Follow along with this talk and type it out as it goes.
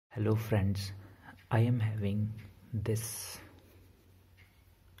Hello friends, I am having this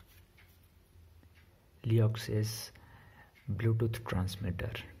Lioxys Bluetooth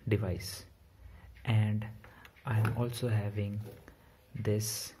transmitter device, and I am also having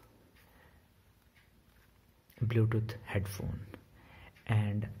this Bluetooth headphone,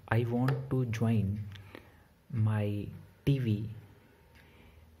 and I want to join my TV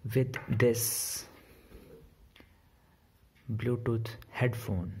with this Bluetooth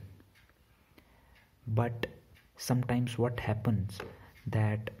headphone. But sometimes what happens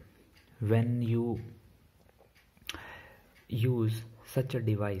that when you use such a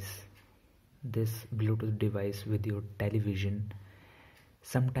device, this Bluetooth device with your television,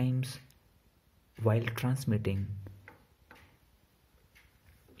 sometimes while transmitting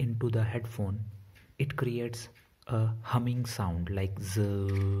into the headphone, it creates a humming sound like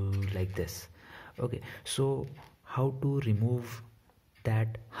like this. Okay, so how to remove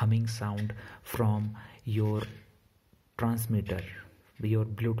that humming sound from your transmitter, your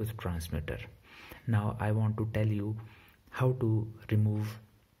Bluetooth transmitter? Now I want to tell you how to remove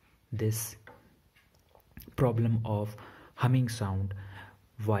this problem of humming sound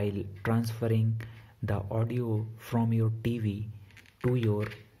while transferring the audio from your TV to your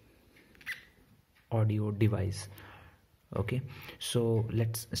audio device. Okay, so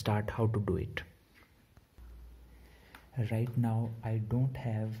let's start how to do it. Right now I don't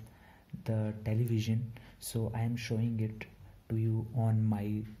have the television, so I am showing it to you on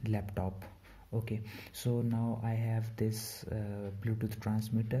my laptop. Okay, so now I have this Bluetooth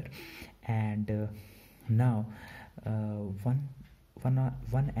transmitter, and now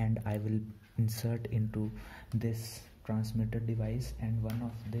one end I will insert into this transmitter device, and one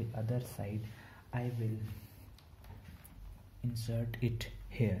of the other side I will insert it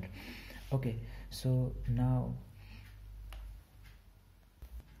here. Okay, so now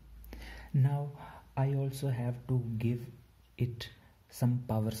I also have to give it some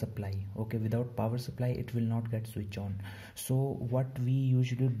power supply. Okay, without power supply it will not get switch on. So what we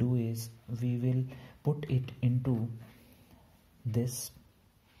usually do is we will put it into this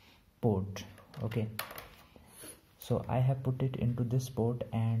port. Okay, so I have put it into this port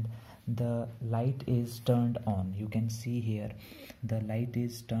and the light is turned on. You can see here the light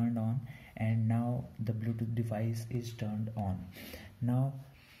is turned on, and now the Bluetooth device is turned on. Now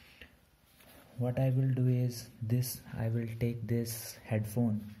what I will do is this: I will take this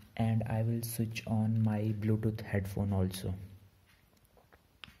headphone and I will switch on my Bluetooth headphone also.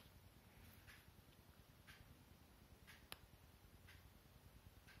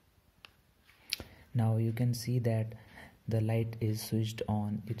 Now you can see that the light is switched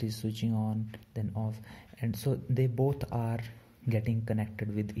on, it is switching on then off, and so they both are getting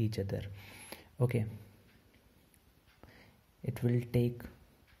connected with each other. Okay, it will take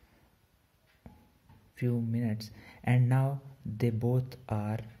few minutes, and now they both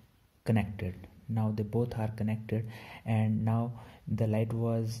are connected. And now the light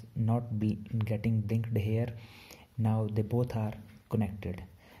was not getting blinked here. Now they both are connected.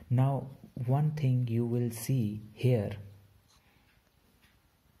 Now one thing you will see here,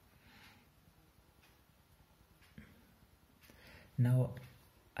 now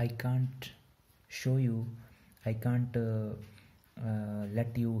I can't show you, I can't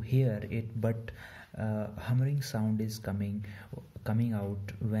let you hear it, but humming sound is coming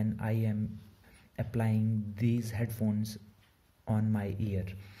out when I am applying these headphones on my ear.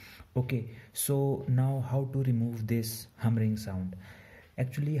 Okay, so now how to remove this humming sound?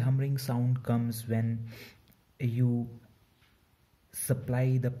 Actually, humming sound comes when you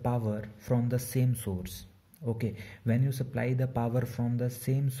supply the power from the same source. Okay, when you supply the power from the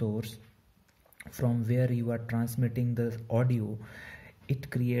same source from where you are transmitting the audio, it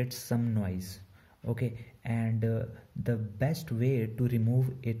creates some noise. Okay, and the best way to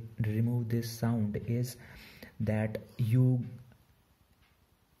remove this sound is that you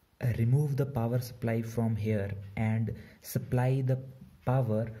remove the power supply from here and supply the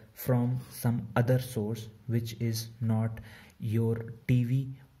power from some other source which is not your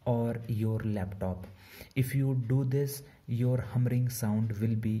TV or your laptop. If you do this, your humming sound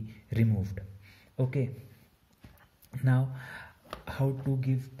will be removed. Okay, now how to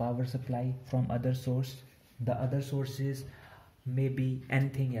give power supply from other source? The other sources may be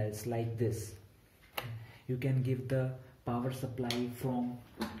anything else like this. You can give the power supply from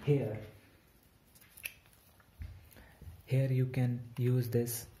here. Here you can use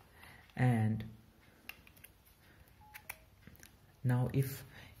this, and now if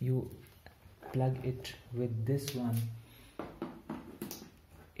you plug it with this one,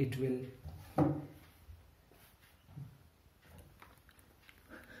 it will